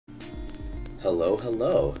Hello,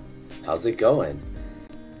 hello. How's it going?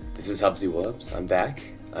 This is Hubsy Wubs. I'm back.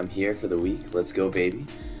 I'm here for the week. Let's go, baby.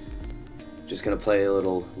 Just gonna play a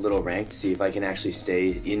little ranked, see if I can actually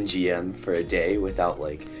stay in GM for a day without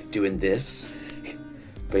like doing this.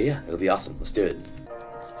 But yeah, it'll be awesome. Let's do it.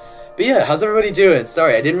 But yeah, how's everybody doing?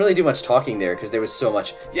 Sorry, I didn't really do much talking there because there was so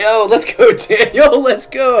much. Yo, let's go, Daniel. Let's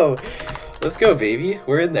go. Let's go, baby.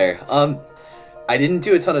 We're in there. I didn't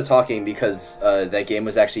do a ton of talking because that game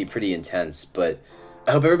was actually pretty intense, but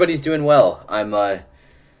I hope everybody's doing well.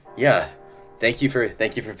 Yeah. Thank you for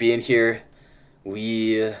being here.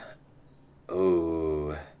 I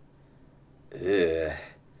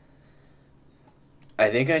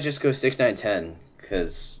think I just go 6, 9, 10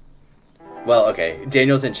 because, well, okay,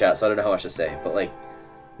 Daniel's in chat, so I don't know how much to say, but like,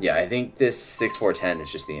 yeah, I think this 6, 4, 10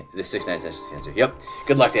 is just the 6, 9, 10 is just the answer. Yep.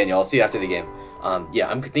 Good luck, Daniel. I'll see you after the game. Yeah,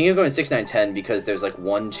 I'm thinking of going 6, 9, 10 because there's like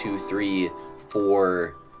 1, 2, 3,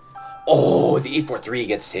 4. Oh, the 8, 4, 3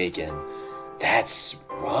 gets taken. That's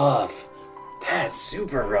rough. That's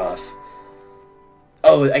super rough.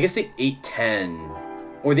 Oh, I guess the 8, 10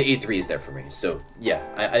 or the 8, 3 is there for me. So yeah,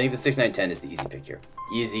 I think the 6, 9, 10 is the easy pick here.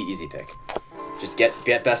 Easy pick. Just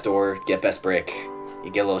get best ore, get best brick, you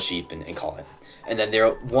get a little sheep and call it. And then there,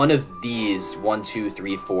 one of these 1, 2,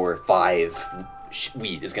 3, 4, 5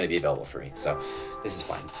 wheat is going to be available for me. So this is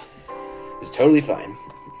fine. It's totally fine.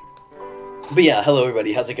 But yeah, hello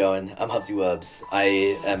everybody. How's it going? I'm Hubsy Wubs.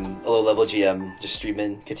 I am a low level GM, just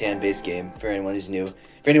streaming Catan based game for anyone who's new.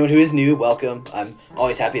 For anyone who is new, welcome. I'm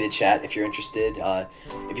always happy to chat if you're interested.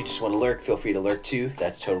 If you just want to lurk, feel free to lurk too.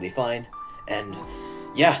 That's totally fine. And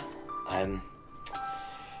yeah, I'm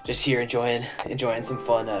just here enjoying some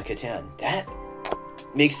fun Catan. That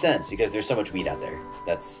makes sense because there's so much weed out there.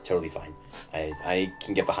 That's totally fine. I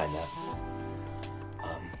can get behind that.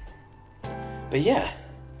 But yeah.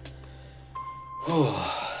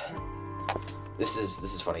 This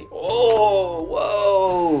is funny. Oh,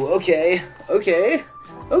 whoa. Okay.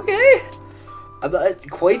 I'm not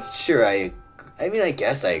quite sure I mean, I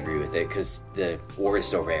guess I agree with it because the ore is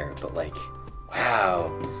so rare, but like,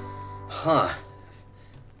 wow. Huh.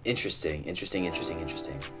 Interesting.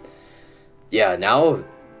 Yeah, now,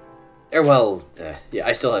 yeah,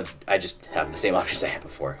 I just have the same options I had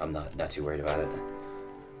before. I'm not too worried about it.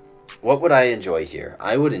 What would I enjoy here?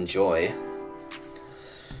 I would enjoy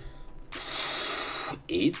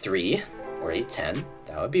 8, 3 or 8, 10.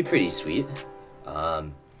 That would be pretty sweet.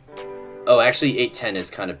 Oh, actually 8, 10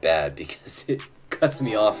 is kind of bad because it cuts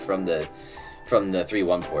me off from the 3,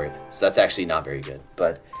 1 port. So that's actually not very good.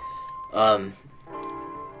 But,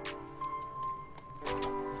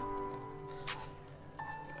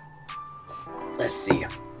 let's see.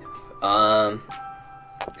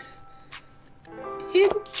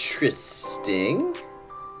 Interesting.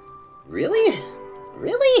 Really?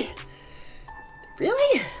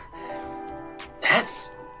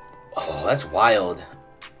 That's wild.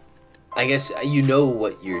 I guess you know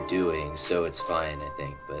what you're doing, so it's fine, I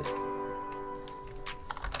think, but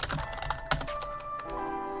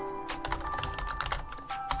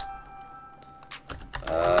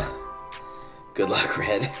good luck,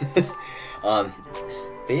 Red. But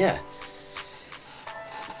yeah.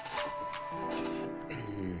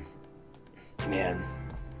 Man.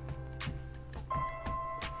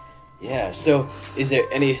 Yeah, so is there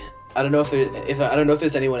any I don't know if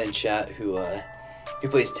there's anyone in chat who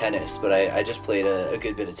plays tennis, but I just played a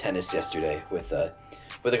good bit of tennis yesterday with a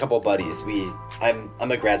couple of buddies. I'm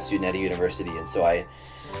a grad student at a university, and so I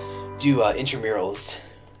do intramurals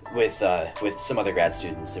with some other grad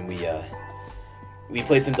students, and we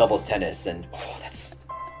played some doubles tennis, and oh, that's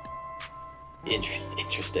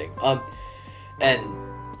interesting. And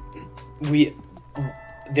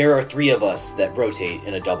there are 3 of us that rotate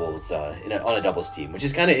in a doubles on a doubles team, which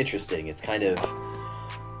is kind of interesting. It's kind of,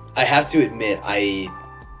 I have to admit,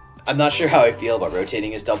 I'm not sure how I feel about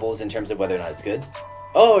rotating as doubles in terms of whether or not it's good.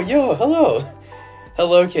 Oh, yo,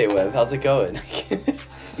 hello, K-Web. How's it going?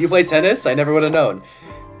 You play tennis? I never would have known.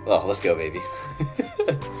 Well, let's go, baby.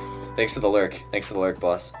 Thanks for the lurk,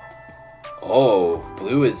 boss. Oh,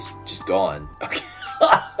 blue is just gone. Okay,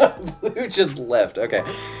 blue just left. Okay.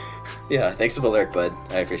 Yeah, thanks for the lurk, bud.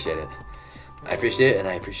 I appreciate it. I appreciate it, and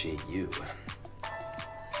I appreciate you.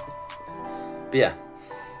 But yeah,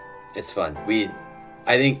 it's fun.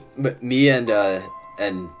 I think me and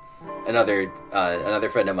another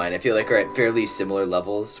friend of mine, I feel like we're at fairly similar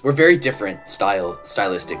levels. We're very different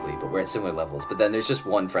stylistically, but we're at similar levels. But then there's just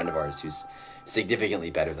one friend of ours who's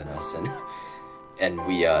significantly better than us, and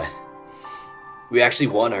we actually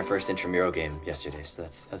won our first intramural game yesterday, so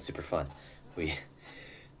that's super fun.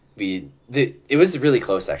 It was really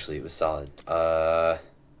close, actually. It was solid.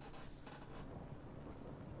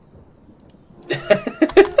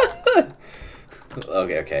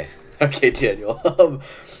 Okay. Okay, Daniel.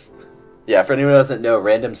 Yeah, for anyone who doesn't know,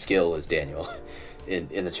 random skill is Daniel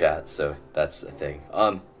in the chat, so that's the thing.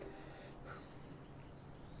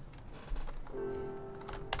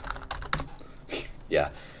 Yeah,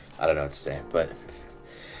 I don't know what to say, but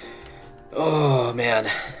oh man,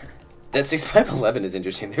 that 6511 is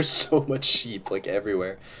interesting. There's so much sheep like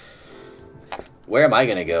everywhere. Where am I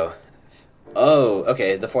gonna go? Oh,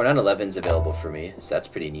 okay, the 4911 is available for me, so that's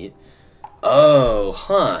pretty neat. Oh,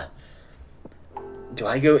 huh. Do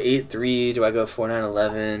I go 8-3? Do I go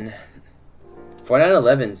 4911?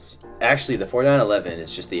 4911's actually, the 4911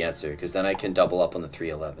 is just the answer, because then I can double up on the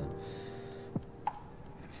 311.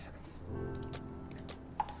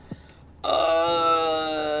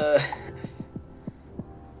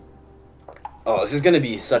 Oh, this is gonna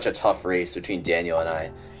be such a tough race between Daniel and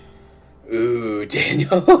I. Ooh,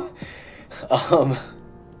 Daniel.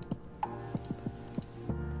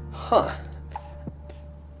 Huh.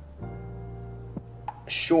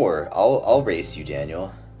 Sure, I'll race you,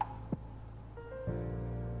 Daniel.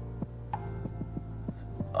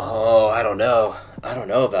 Oh, I don't know. I don't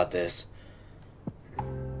know about this.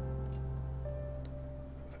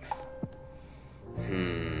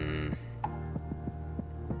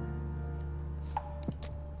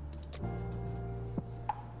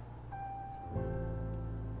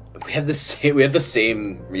 We have the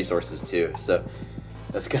same resources too, so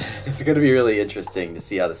it's gonna be really interesting to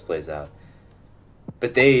see how this plays out.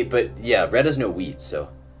 But yeah, red has no wheat, so.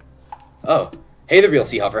 Oh, hey, the real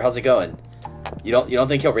Seahoffer, how's it going? You don't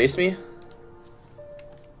think he'll race me?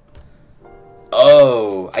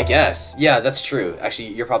 Oh, I guess. Yeah, that's true.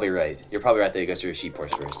 Actually, you're probably right. You're probably right that he goes through a sheep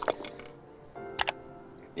horse first.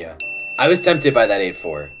 Yeah. I was tempted by that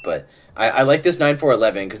 8-4, but I like this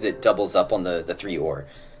 9-4-11 because it doubles up on the 3 ore.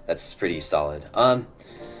 That's pretty solid.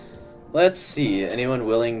 Let's see. Anyone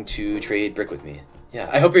willing to trade brick with me? Yeah,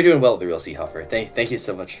 I hope you're doing well, the real Seahoffer. Thank you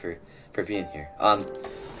so much for being here.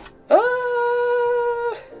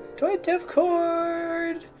 Do I dev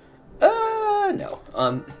cord? No.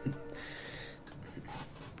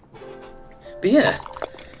 But yeah,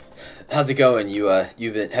 how's it going?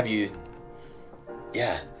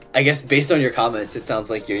 Yeah, I guess based on your comments, it sounds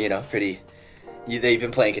like you're, you've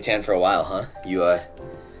been playing Catan for a while, huh?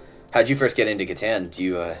 How'd you first get into Catan?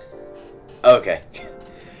 Oh, okay.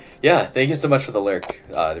 Yeah, thank you so much for the lurk,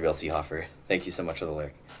 the real Seahoffer. Thank you so much for the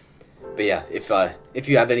lurk. But yeah, if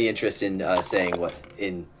you have any interest in saying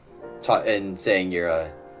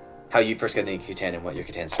your how you first got into Catan and what your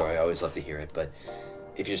Catan story, I always love to hear it. But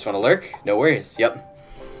if you just want to lurk, no worries. Yep.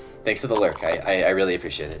 Thanks for the lurk. I really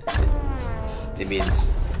appreciate it. It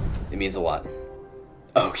means a lot.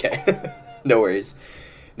 Okay. No worries.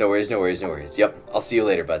 No worries. Yep. I'll see you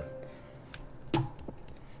later, bud.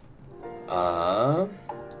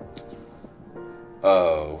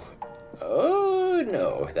 Oh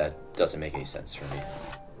no, that doesn't make any sense for me.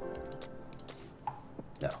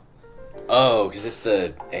 No. Oh, because it's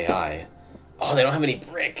the AI. Oh, they don't have any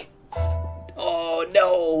brick. Oh,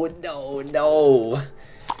 no.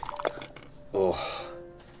 Oh.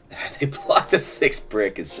 They block the 6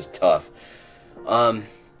 brick. It's just tough.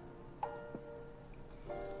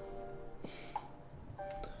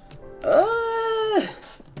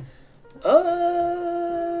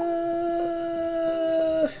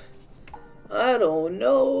 I don't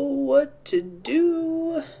know what to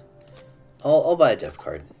do. I'll buy a dev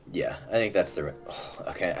card. Yeah, I think that's the right. Oh,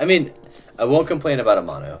 okay, I mean, I won't complain about a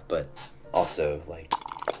mono, but also like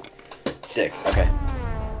sick. Okay.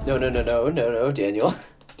 No, Daniel.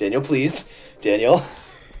 Daniel, please. Daniel.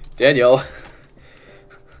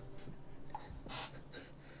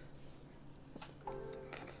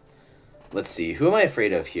 Let's see. Who am I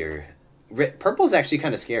afraid of here? Purple's actually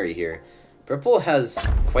kind of scary here. Purple has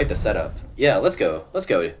quite the setup. Yeah, let's go. Let's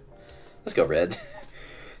go, red.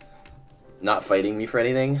 Not fighting me for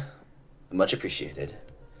anything. Much appreciated.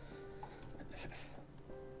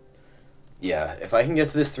 Yeah, if I can get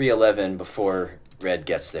to this 311 before red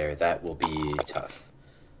gets there, that will be tough.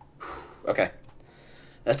 Okay.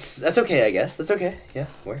 That's okay, I guess. That's okay. Yeah,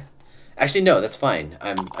 actually, no, that's fine.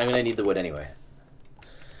 I'm gonna need the wood anyway.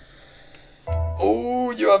 Oh,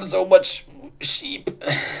 you have so much sheep.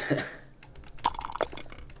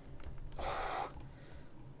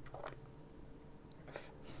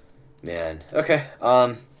 Man. Okay.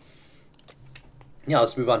 Yeah,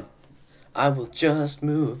 let's move on. I will just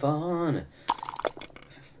move on.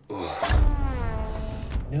 Ooh.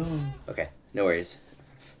 No. Okay. No worries.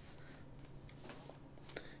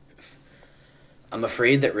 I'm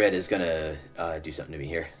afraid that red is gonna do something to me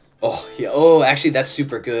here. Oh, yeah. Oh, actually, that's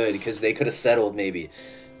super good because they could have settled maybe.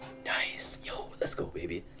 Nice. Yo, let's go,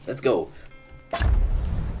 baby. Let's go.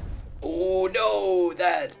 Oh no,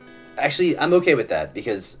 that... Actually, I'm okay with that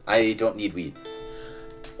because I don't need wheat.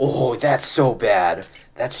 Oh, that's so bad.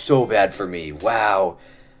 That's so bad for me. Wow.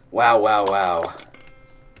 Wow, wow, wow.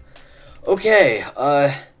 Okay,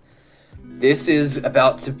 this is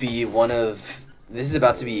about to be this is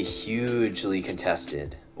about to be hugely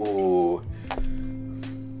contested. Ooh.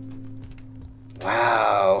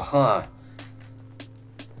 Wow, huh.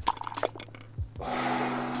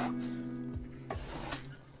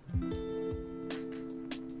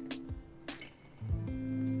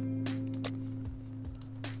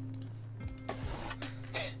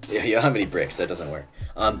 Yeah, you don't have any bricks, that doesn't work.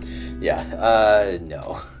 Yeah,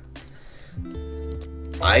 no.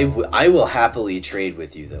 I will happily trade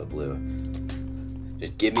with you though, Blue.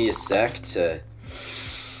 Just give me a sec to...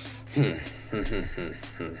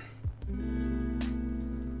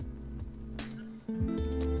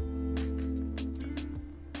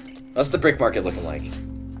 What's the brick market looking like?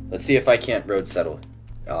 Let's see if I can't road settle.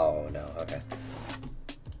 Oh no, okay.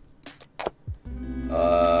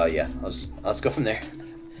 Yeah, I'll just go from there.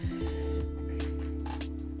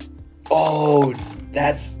 Oh,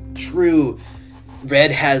 that's true.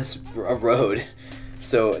 Red has a road,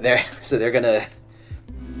 so they're gonna.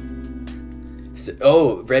 So,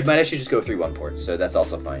 oh, red might actually just go through one port, so that's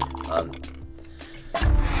also fine.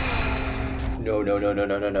 No, no, no, no,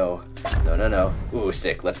 no, no, no, no, no, no. Ooh,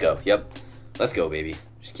 sick. Let's go. Yep, let's go, baby.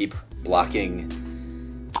 Just keep blocking.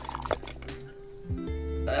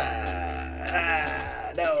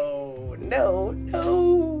 No, no,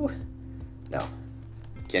 no, no.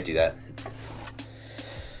 Can't do that.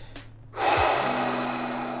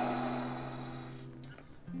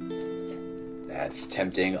 That's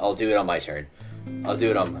tempting. I'll do it on my turn. I'll do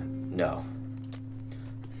it on... No.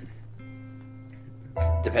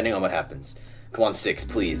 Depending on what happens. Come on, 6,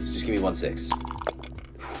 please. Just give me 1 6.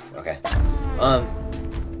 Okay. Huh.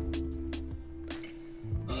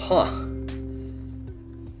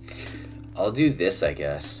 I'll do this, I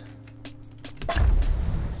guess.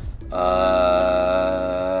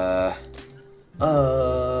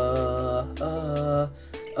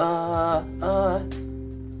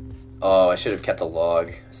 Oh, I should have kept a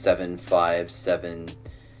log. 7 5 7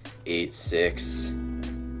 8 6.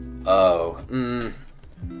 Oh,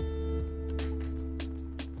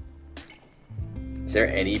 Is there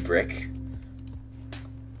any brick?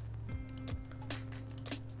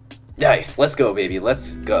 Nice. Let's go, baby.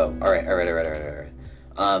 Let's go. All right. All right. All right. All right.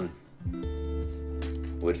 All right.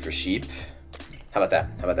 Wood for sheep. How about that?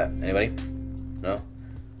 How about that? Anybody? No?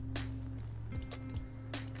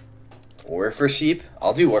 Ore for sheep?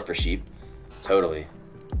 I'll do ore for sheep. Totally.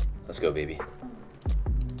 Let's go, baby.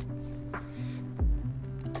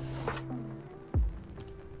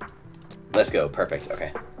 Let's go. Perfect.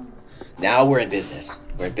 Okay. Now we're in business.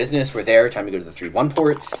 We're in business. We're there. Time to go to the 3-1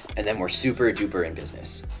 port. And then we're super duper in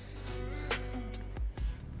business.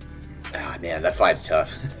 Ah, man, that 5's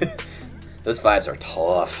tough. Those 5s are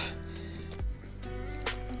tough.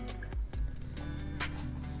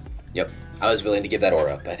 Yep. I was willing to give that ore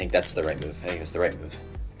up. I think that's the right move. I think that's the right move.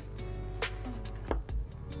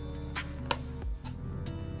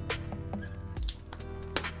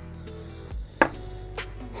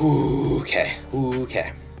 Okay.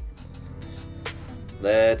 Okay.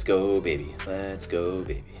 Let's go, baby. Let's go,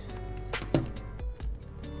 baby.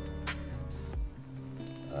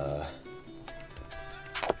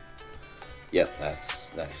 Yep, that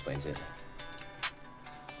explains it.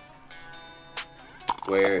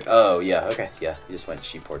 Where? Oh, yeah, okay, yeah. He just went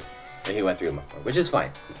sheep port. And he went through him, which is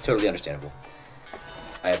fine. It's totally understandable.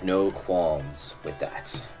 I have no qualms with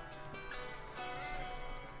that.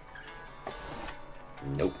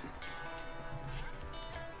 Nope.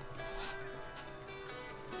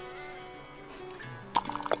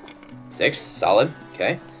 Six, solid.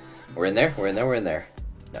 Okay, we're in there. We're in there. We're in there.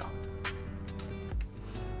 No.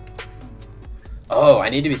 Oh, I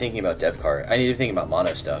need to be thinking about dev cart. I need to be thinking about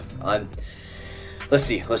mono stuff. Let's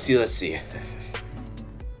see. Let's see. Let's see.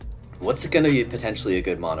 What's going to be potentially a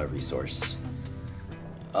good mono resource?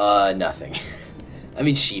 Nothing. I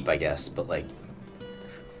mean, sheep, I guess, but like,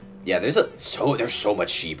 yeah, there's so much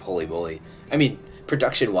sheep. Holy moly! I mean,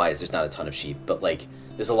 production-wise, there's not a ton of sheep, but like,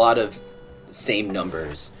 there's a lot of same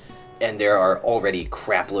numbers, and there are already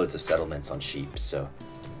crap loads of settlements on sheep. So,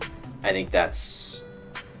 I think that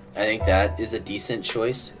is a decent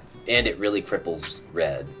choice, and it really cripples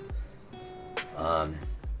red.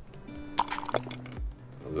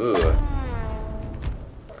 Ooh.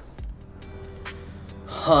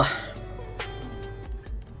 Huh.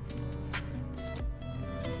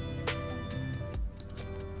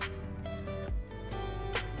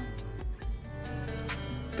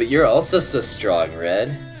 But you're also so strong,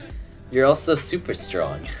 Red. You're also super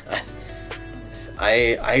strong.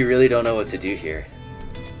 I really don't know what to do here.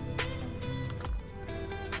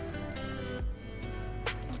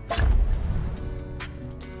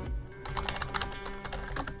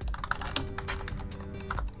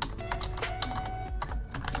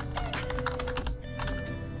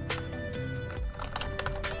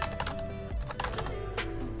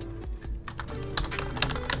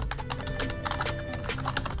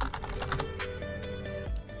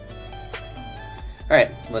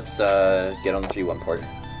 Alright, let's get on the 3-1 port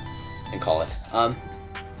and call it.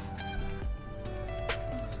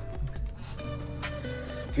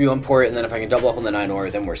 3-1 port, and then if I can double up on the 9 ore,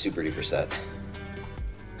 then we're super duper set.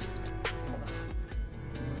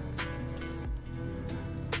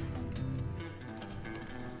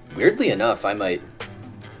 Weirdly enough, I might...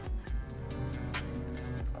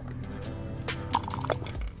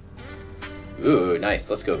 Ooh, nice.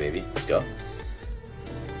 Let's go, baby. Let's go.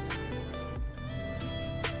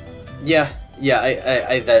 Yeah,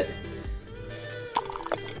 I that...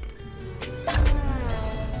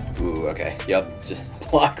 Ooh, okay. Yep, just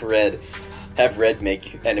block red. Have red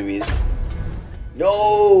make enemies.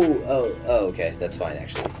 No! Oh, okay. That's fine,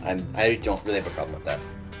 actually. I don't really have a problem with that.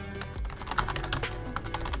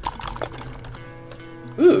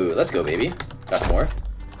 Ooh, let's go, baby. That's more.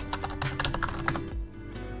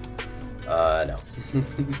 No.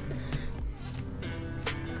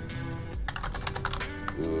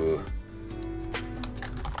 Ooh.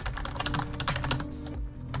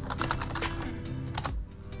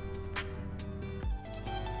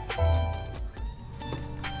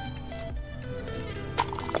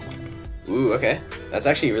 Ooh, okay. That's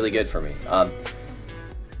actually really good for me.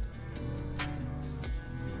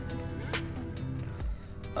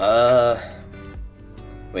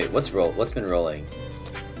 Wait, what's been rolling?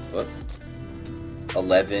 Whoop.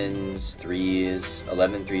 11s, 3s,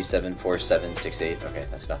 11, 3, 7, 4, 7, 6, 8. Okay,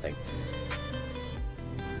 that's nothing.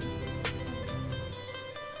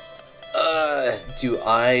 Do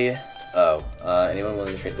I... Oh, anyone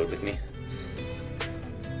willing to trade wood with me?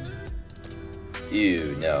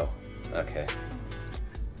 Ew, no. Okay.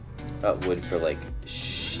 About wood for, like,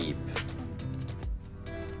 sheep.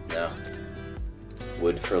 No.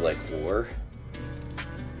 Wood for, like, ore?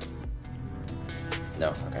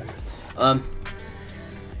 No, okay.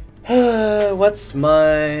 What's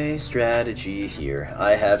my strategy here?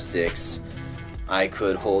 I have 6. I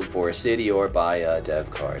could hold for a city or buy a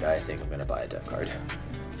dev card. I think I'm gonna buy a dev card.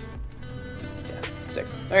 Yeah, sick.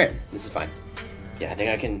 Alright, this is fine. Yeah, I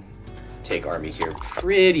think I can take army here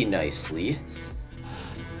pretty nicely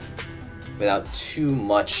without too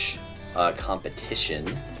much competition.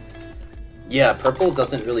 Yeah, purple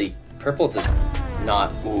does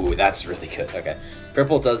not... Ooh, that's really good. Okay.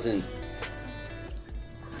 Purple doesn't...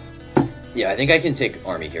 Yeah, I think I can take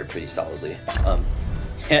army here pretty solidly.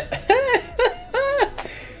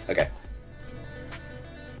 Okay.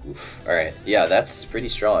 Oof. Alright, yeah, that's pretty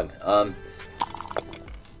strong.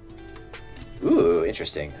 Ooh,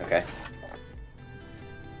 interesting. Okay.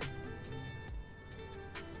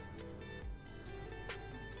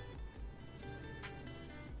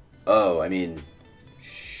 Oh, I mean...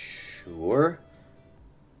 Sure?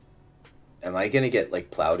 Am I gonna get,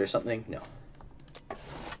 like, plowed or something? No.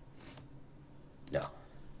 No.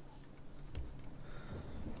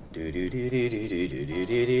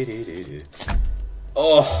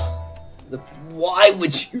 Oh! Why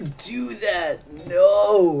would you do that?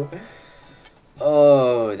 No!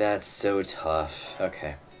 Oh, that's so tough.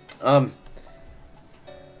 Okay. Wow.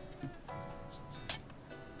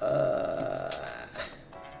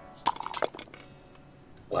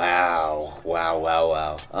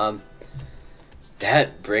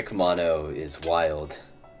 That brick mono is wild.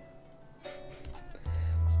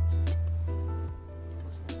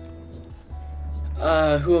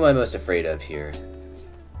 Who am I most afraid of here?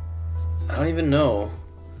 I don't even know.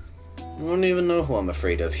 I don't even know who I'm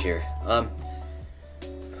afraid of here.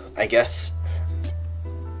 I guess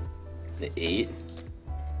the 8.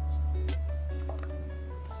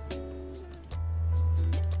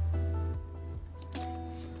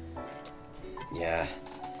 Yeah.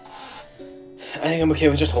 I think I'm okay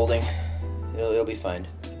with just holding. It'll be fine.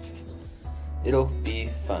 It'll be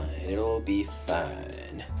fine. It'll be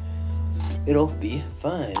fine. It'll be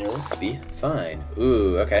fine. It'll be fine.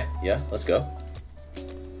 Ooh, okay. Yeah, let's go.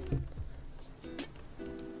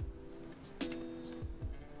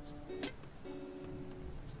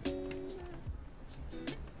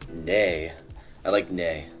 Nay. I like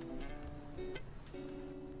nay.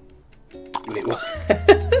 Wait, what?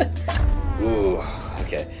 Ooh,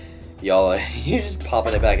 okay. Y'all, he's just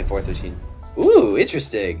popping it back and forth between... Ooh,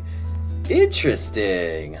 interesting.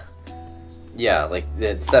 Interesting. Yeah, like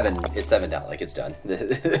it's 7 down, like it's done.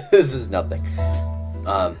 This is nothing.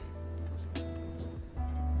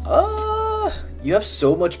 You have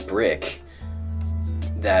so much brick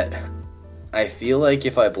that I feel like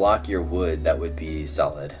if I block your wood, that would be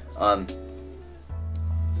solid.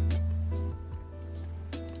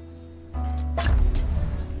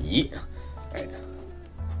 Yeet. Alright.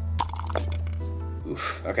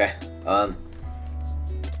 Oof, okay.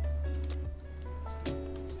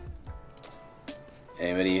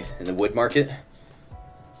 Anybody in the wood market?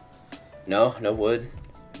 No? No wood?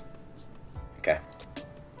 Okay.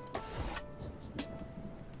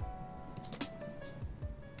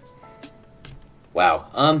 Wow.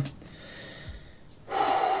 How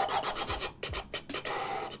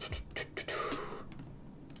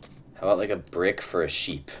about like a brick for a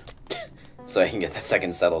sheep? So I can get that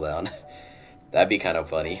second settle down. That'd be kind of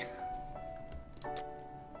funny.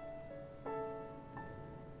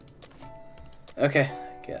 Okay.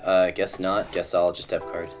 Guess not. Guess I'll just have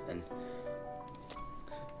card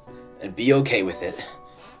and be okay with it.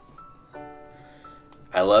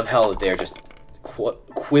 I love how they're just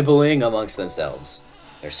quibbling amongst themselves.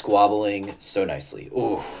 They're squabbling so nicely.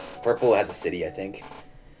 Ooh, purple has a city, I think.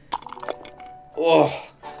 Oh,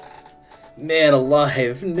 man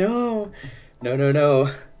alive! No, no, no,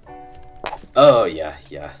 no. Oh yeah,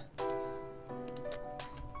 yeah.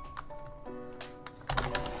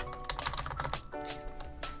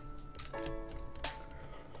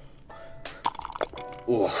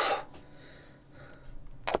 Ooh.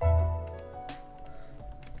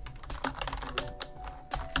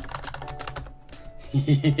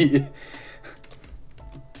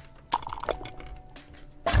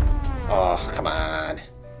 Oh, come on.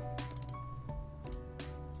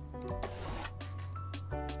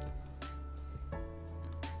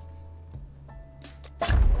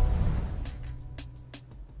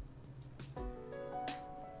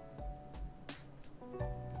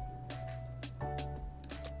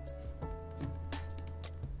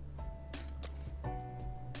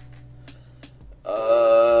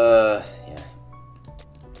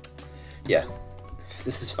 Yeah.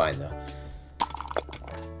 This is fine though.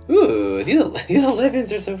 Ooh, these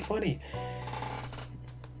 11s are so funny.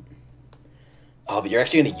 Oh, but you're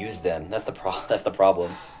actually gonna use them. That's the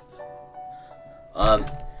problem. I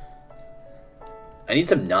need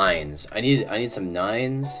some 9s. I need some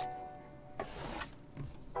 9s.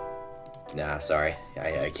 Nah, sorry.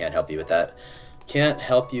 I can't help you with that. Can't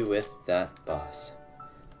help you with that, boss.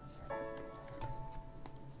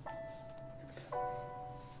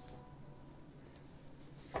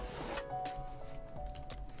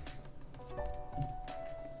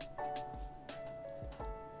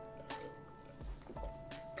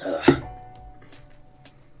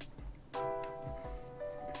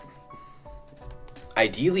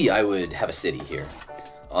 Ideally, I would have a city here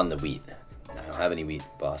on the wheat. I don't have any wheat,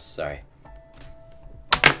 boss. Sorry.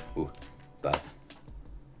 Ooh, but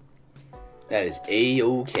that is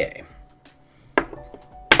a-okay.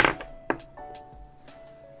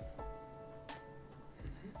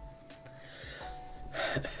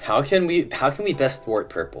 How can we best thwart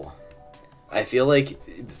purple? I feel like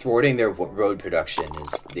thwarting their road production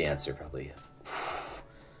is the answer, probably.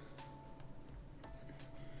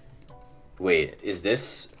 Wait, is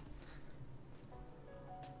this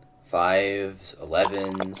 5s,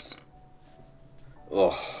 11s?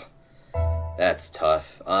 Oh, that's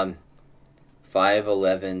tough. 5,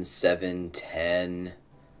 11, 7, 10,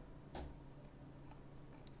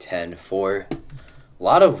 10, 4. A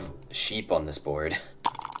lot of sheep on this board.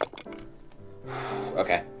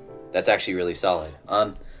 Okay, that's actually really solid.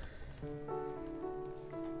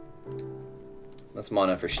 Let's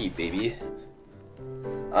mana for sheep, baby.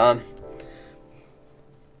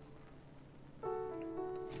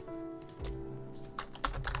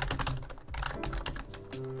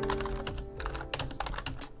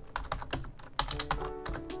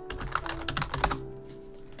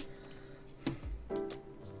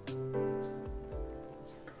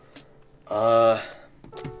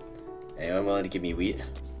 Anyone willing to give me wheat?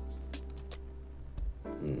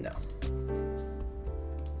 No.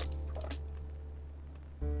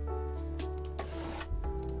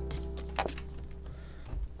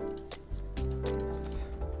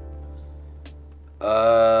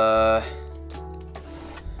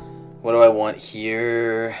 What do I want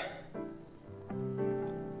here?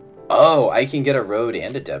 Oh, I can get a road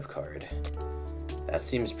and a dev card. That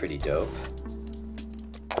seems pretty dope.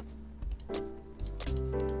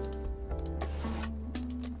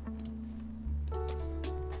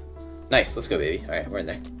 Nice, let's go, baby. Alright, we're in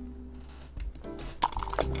there.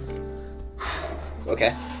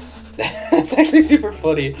 Okay. That's actually super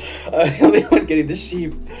funny. The only one getting the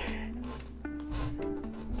sheep.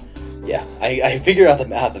 Yeah, I figured out the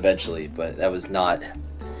math eventually, but that was not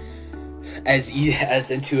as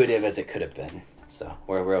intuitive as it could have been. So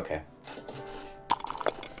we're okay.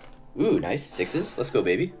 Ooh, nice sixes. Let's go,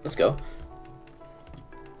 baby. Let's go.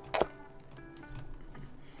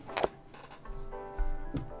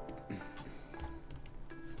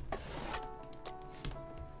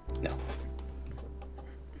 No.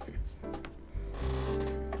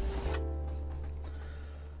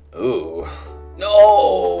 Ooh.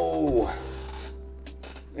 No!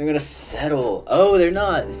 They're gonna settle. Oh, they're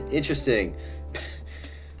not. Interesting.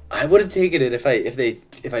 I would have taken it if I didn't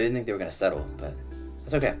think they were gonna settle, but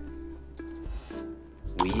that's okay.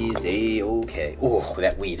 Weed's okay. Oh,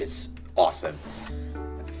 that weed is awesome.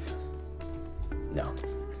 No.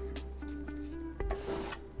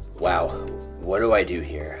 Wow. What do I do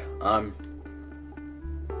here? No.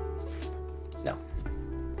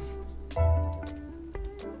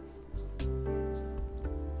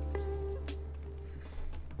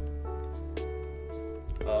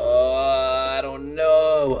 I don't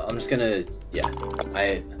know. I'm just gonna, yeah.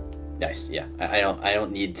 Nice. Yeah. I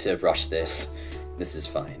don't need to rush this. This is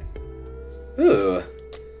fine. Ooh.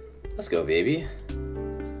 Let's go, baby.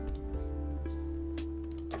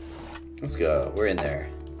 Let's go. We're in there.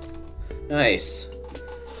 Nice.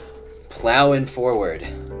 Plowing forward.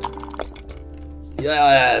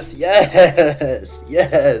 Yes, yes,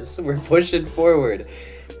 yes. We're pushing forward.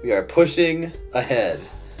 We are pushing ahead.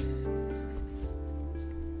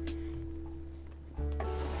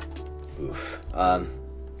 Oof.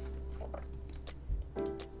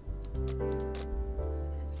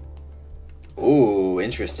 Ooh,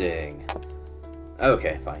 interesting.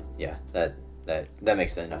 Okay, fine. Yeah, that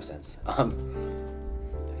makes enough sense.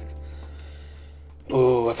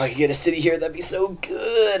 Ooh, if I could get a city here, that'd be so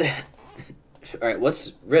good. All right,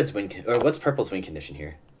 what's purple's win condition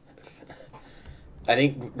here? I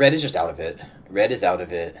think red is just out of it. Red is out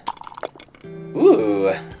of it. Ooh,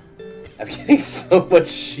 I'm getting so much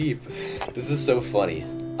sheep. This is so funny.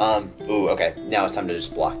 Ooh, okay. Now it's time to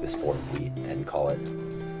just block this 4 wheat and call it.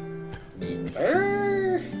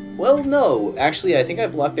 Well, no. Actually, I think I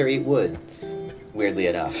blocked their 8 wood. Weirdly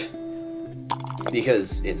enough,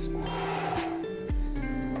 because it's.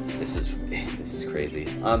 This is crazy.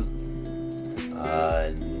 No.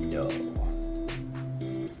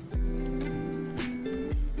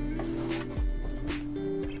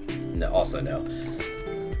 No, also no.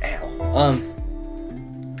 Ow.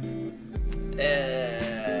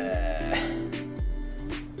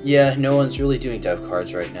 Yeah, no one's really doing dev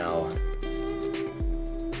cards right now.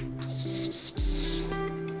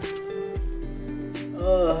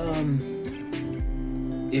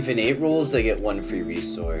 If an 8 rolls, they get 1 free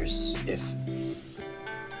resource.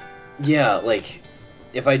 Yeah, like,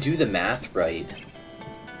 if I do the math right,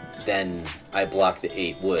 then I block the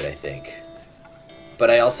 8 wood, I think. But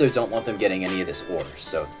I also don't want them getting any of this ore,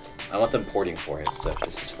 so I want them porting for it, so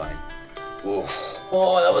this is fine. Ooh.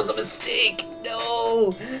 Oh, that was a mistake!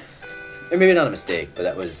 No! Or maybe not a mistake, but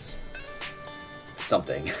that was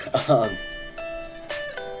something.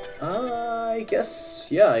 I guess,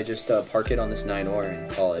 yeah, I just park it on this 9 ore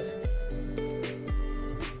and call it.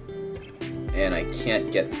 And I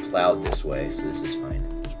can't get plowed this way, so this is fine.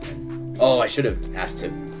 And, oh, I should have asked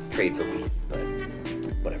to trade for wheat, but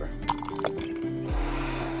whatever.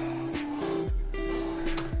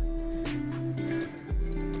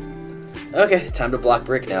 Okay, time to block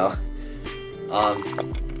brick now. Oh,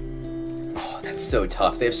 that's so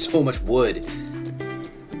tough. They have so much wood.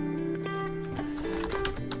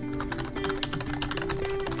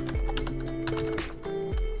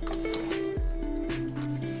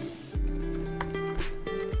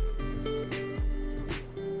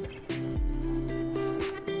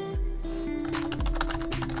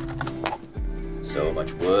 So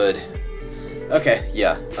much wood. Okay,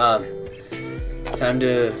 yeah. Time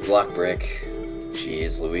to block brick.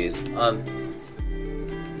 Jeez Louise.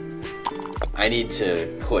 I need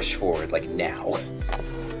to push forward, like, now.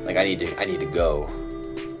 Like, I need to go.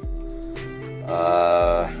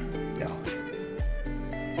 No.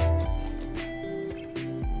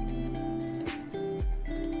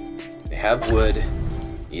 They have wood.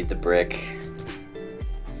 Need the brick.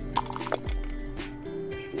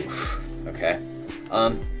 Oof. Okay.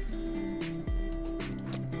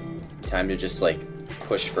 Time to just, like,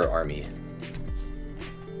 push for army.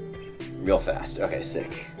 Real fast. Okay,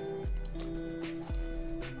 sick.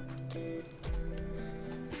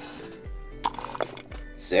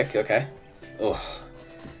 Sick, okay. Oh.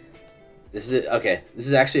 This is it. Okay. This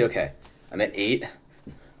is actually okay. I'm at 8.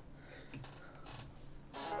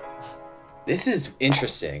 This is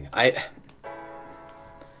interesting. I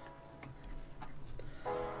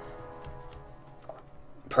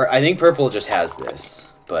think purple just has this,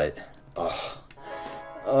 but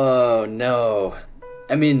oh no.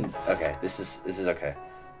 I mean, okay, this is okay.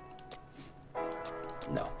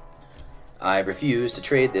 No. I refuse to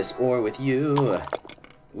trade this ore with you.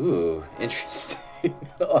 Ooh, interesting.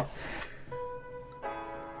 No.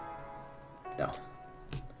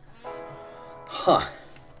 Huh.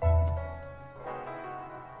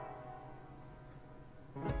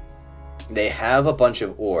 They have a bunch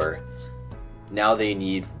of ore. Now they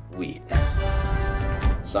need wheat.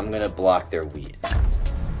 So I'm gonna block their wheat.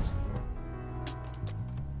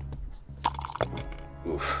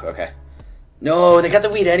 Oof, okay. No, they got the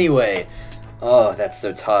wheat anyway. Oh, that's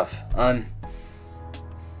so tough. I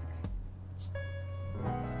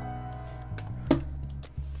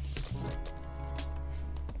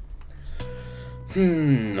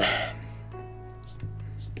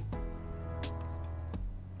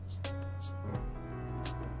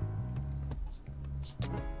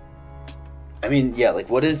mean, yeah, like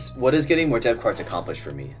what is getting more dev cards accomplished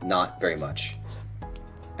for me? Not very much.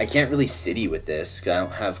 I can't really city with this because I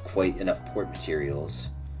don't have quite enough port materials.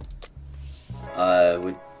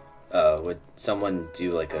 Would someone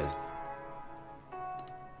do like a...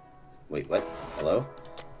 Wait, what? Hello?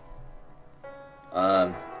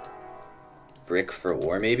 Brick for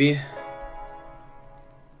ore, maybe?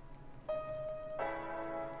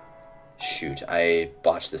 Shoot, I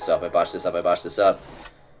botched this up,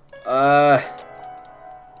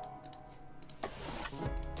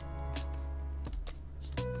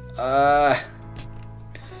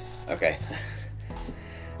 Okay.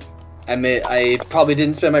 I probably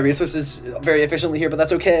didn't spend my resources very efficiently here, but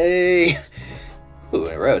that's okay. Ooh,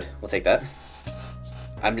 a road. We'll take that.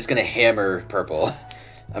 I'm just gonna hammer purple.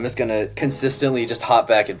 I'm just gonna consistently just hop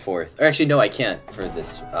back and forth. Or actually, no, I can't for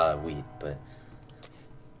this wheat, but...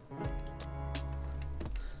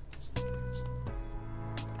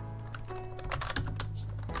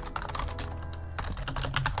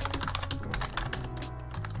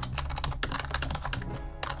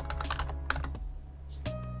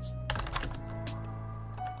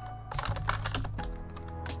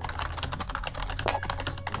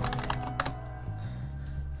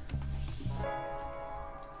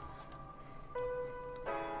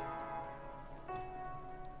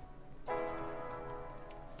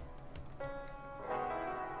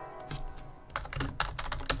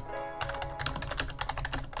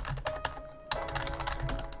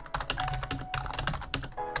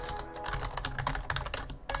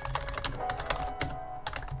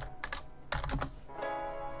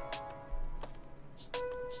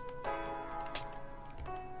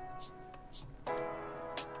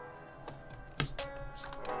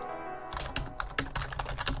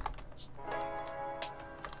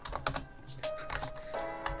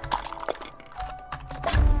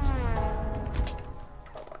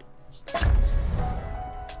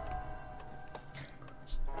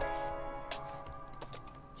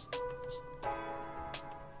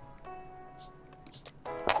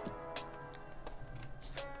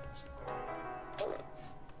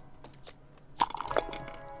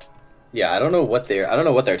 Yeah, I don't know what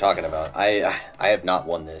they're talking about. I have not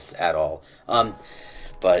won this at all.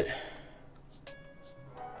 But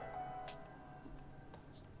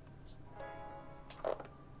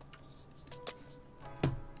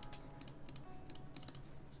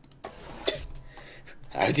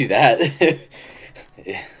I would do that.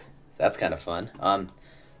 That's kind of fun.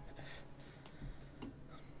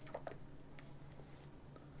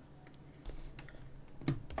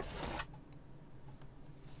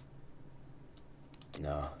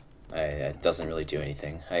 No, it doesn't really do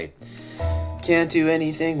anything. I can't do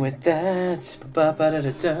anything with that. Ba ba da da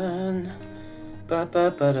dun. Ba ba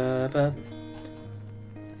ba da ba.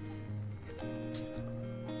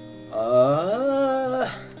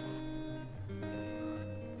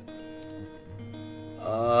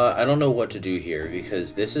 I don't know what to do here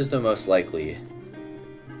because this is the most likely.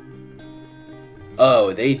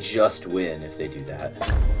 Oh, they just win if they do that,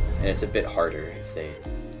 and it's a bit harder if they.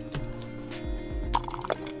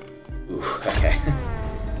 Ooh, okay.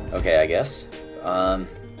 Okay, I guess.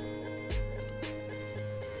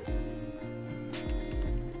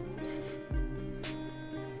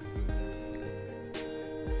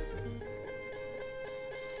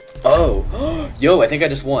 Oh! Yo, I think I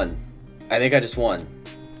just won.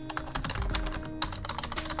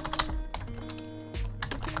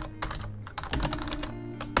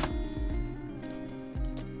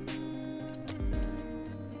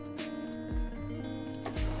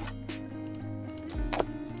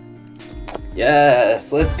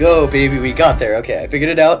 Yes, let's go, baby. We got there. Okay, I figured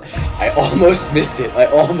it out. I almost missed it. I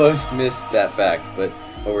almost missed that fact, but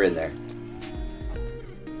we're in there.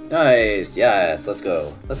 Nice. Yes, let's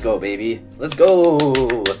go. Let's go, baby. Let's go.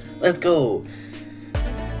 Let's go.